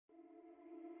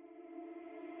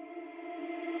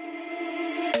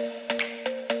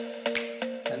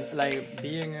like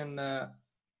being an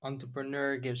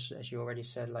entrepreneur gives, as you already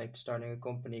said, like starting a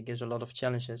company gives a lot of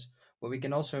challenges. But we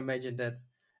can also imagine that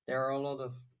there are a lot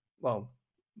of, well,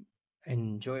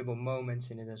 enjoyable moments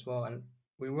in it as well. And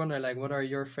we wonder, like, what are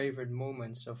your favorite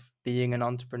moments of being an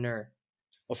entrepreneur?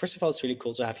 Well, first of all, it's really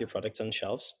cool to have your products on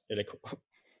shelves. You're like,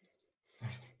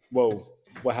 whoa,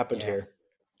 what happened Yeah. here?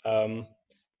 Um,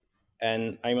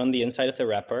 and I'm on the inside of the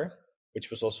wrapper,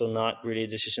 which was also not really a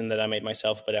decision that I made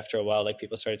myself. But after a while, like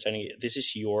people started telling me, this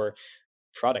is your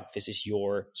product, this is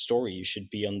your story. You should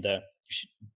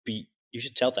you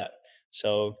should tell that.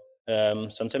 So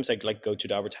sometimes I like go to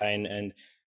the Albert Heijn and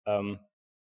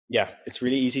yeah, it's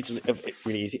really easy to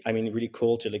really easy. I mean, really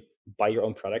cool to like buy your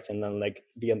own product and then like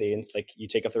be on the ins. Like you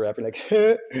take off the wrapper, and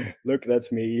like, look,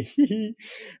 that's me.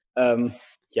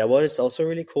 Yeah, what is also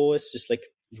really cool is just like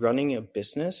running a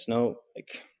business. No,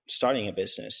 like starting a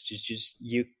business. Just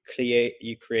you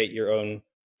create your own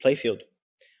playfield.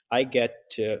 I get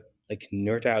to like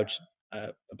nerd out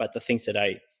about the things that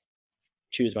I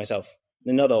choose myself.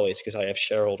 And not always, because I have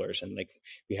shareholders and like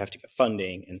we have to get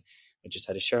funding. And I just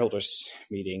had a shareholders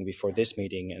meeting before this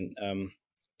meeting, and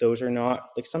those are not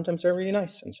like, sometimes they're really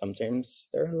nice and sometimes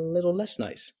they're a little less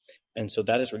nice, and so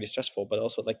that is really stressful. But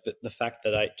also like the fact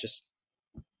that I just,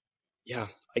 yeah,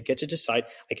 I get to decide.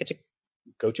 I get to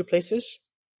go to places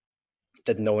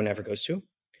that no one ever goes to.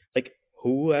 Like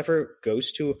whoever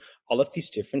goes to all of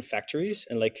these different factories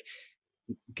and like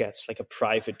gets like a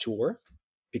private tour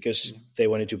because they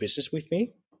want to do business with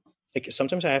me. Like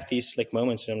sometimes I have these like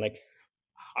moments and I'm like,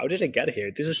 how did I get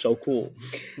here? This is so cool.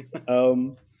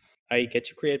 I get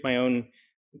to create my own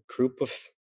group of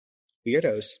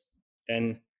weirdos,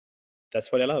 and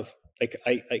that's what I love. Like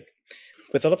I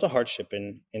with all of the hardship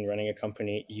in running a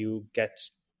company, you get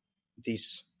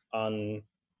these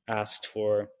unasked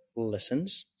for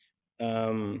lessons,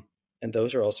 and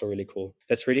those are also really cool.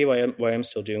 That's really why I'm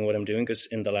still doing what I'm doing, because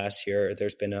in the last year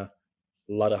there's been a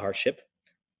lot of hardship,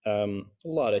 a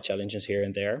lot of challenges here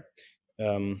and there,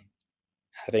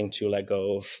 having to let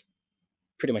go of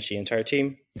pretty much the entire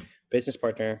team, business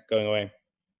partner going away,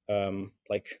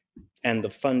 like and the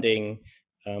funding,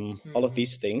 all of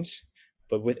these things.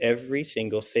 But with every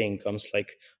single thing comes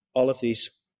like all of these,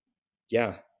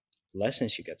 yeah,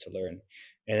 lessons you get to learn.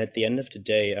 And at the end of the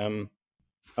day, I'm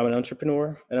an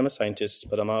entrepreneur and I'm a scientist,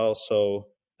 but I'm also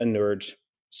a nerd,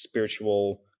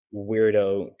 spiritual,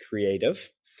 weirdo, creative.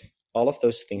 All of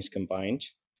those things combined,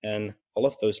 and all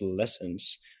of those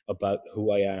lessons about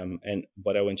who I am and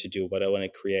what I want to do, what I want to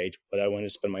create, what I want to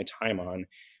spend my time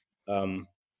on.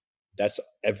 That's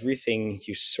everything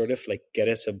you sort of like get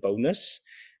as a bonus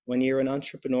when you're an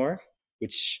entrepreneur,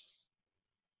 which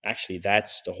actually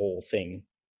that's the whole thing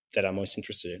that I'm most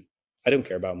interested in. I don't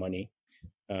care about money.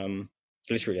 At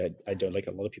least really, I don't. Like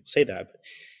a lot of people say that, but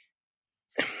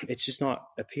it's just not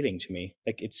appealing to me.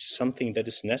 Like it's something that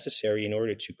is necessary in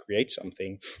order to create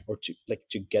something or to like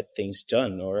to get things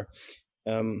done, or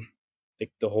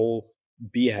like the whole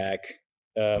BHAG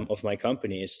of my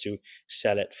company is to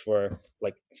sell it for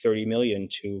like 30 million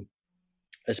to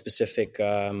a specific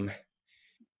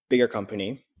bigger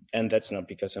company. And that's not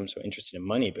because I'm so interested in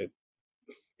money, but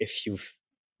if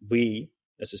we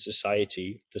as a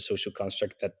society, the social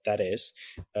construct that is,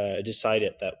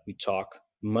 decided that we talk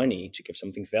money to give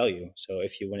something value. So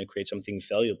if you want to create something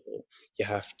valuable, you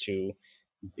have to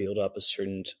build up a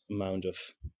certain amount of,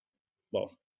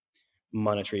 well,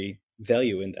 monetary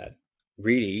value in that.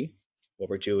 Really, what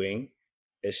we're doing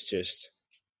is just,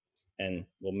 and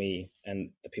well, me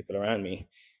and the people around me,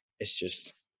 is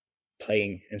just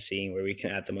playing and seeing where we can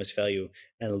add the most value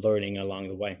and learning along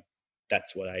the way.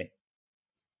 That's what I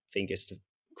think is the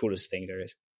coolest thing there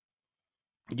is.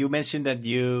 You mentioned that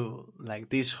you like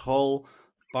this whole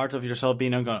part of yourself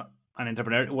being an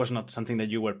entrepreneur was not something that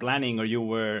you were planning or you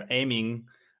were aiming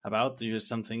about. It was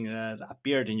something that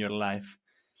appeared in your life.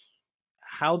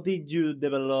 How did you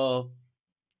develop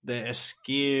the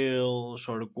skills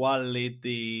or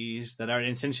qualities that are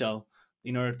essential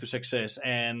in order to success?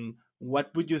 And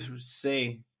what would you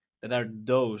say that are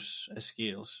those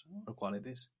skills or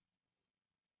qualities?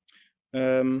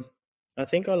 I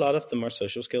think a lot of them are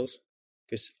social skills,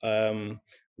 because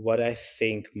what I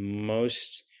think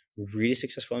most really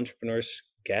successful entrepreneurs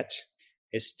get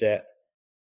is that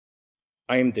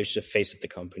I'm just the face of the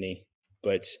company,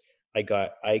 but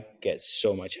I get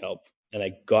so much help, and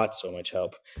I got so much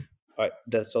help.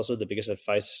 That's also the biggest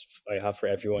advice I have for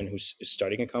everyone who's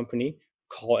starting a company: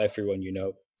 call everyone you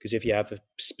know, because if you have a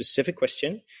specific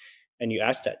question and you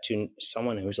ask that to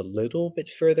someone who's a little bit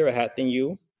further ahead than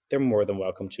you, they're more than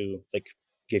welcome to like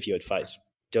give you advice.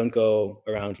 Don't go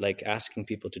around like asking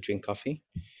people to drink coffee,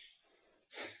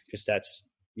 because that's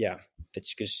yeah,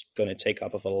 that's just going to take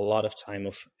up of a lot of time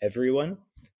of everyone.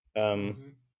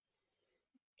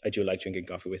 I do like drinking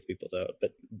coffee with people though,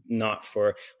 but not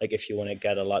for like if you want to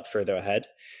get a lot further ahead,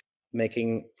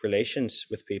 making relations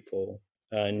with people,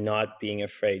 not being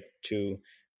afraid to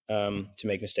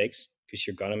make mistakes, because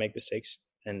you're gonna make mistakes,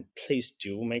 and please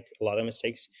do make a lot of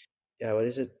mistakes. Yeah, what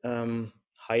is it?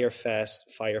 Hire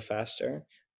fast, fire faster.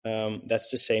 That's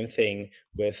the same thing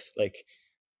with like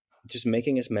just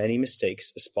making as many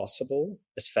mistakes as possible,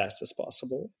 as fast as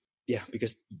possible. Yeah,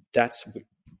 because that's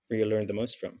where you learn the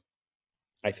most from,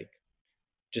 I think.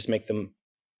 Just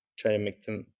try to make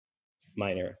them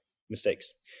minor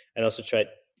mistakes, and also try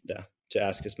to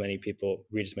ask as many people,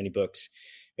 read as many books.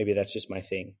 Maybe that's just my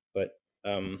thing, but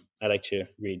I like to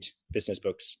read business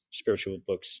books, spiritual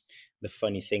books. The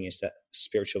funny thing is that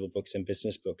spiritual books and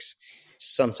business books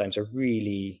sometimes are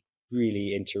really,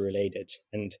 really interrelated,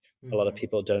 and a lot of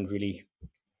people don't really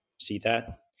see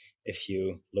that. If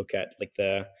you look at like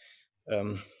the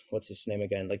what's his name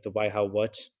again, like the why, how,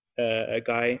 what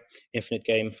guy, Infinite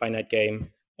Game, Finite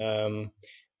Game,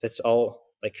 that's all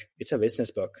like, it's a business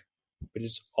book, but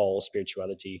it's all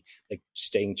spirituality, like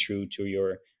staying true to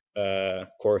your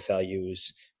core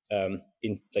values,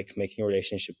 in like making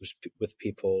relationships with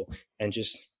people, and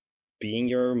just being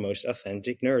your most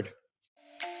authentic nerd.